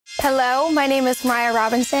Hello, my name is Mariah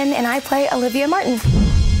Robinson, and I play Olivia Martin.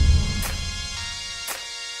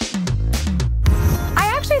 I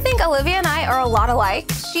actually think Olivia and I are a lot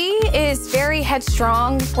alike. She is very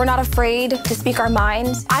headstrong. We're not afraid to speak our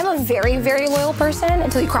minds. I'm a very, very loyal person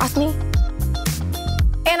until you cross me.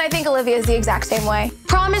 And I think Olivia is the exact same way.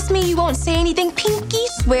 Promise me you won't say anything pinky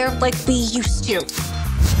swear like we used to.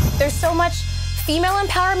 There's so much female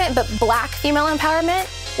empowerment, but Black female empowerment,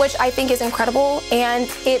 which I think is incredible. And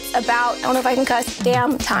it's about, I don't know if I can cuss,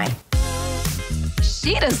 damn time.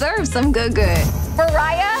 She deserves some good.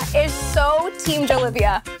 Mariah is so Team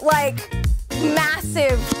Jolivia, like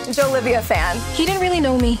massive Jolivia fan. He didn't really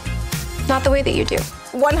know me. Not the way that you do.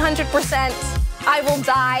 100%, I will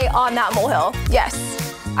die on that molehill. Yes,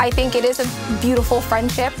 I think it is a beautiful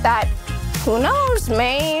friendship that, who knows,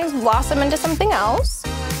 may blossom into something else.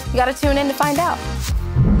 You gotta tune in to find out.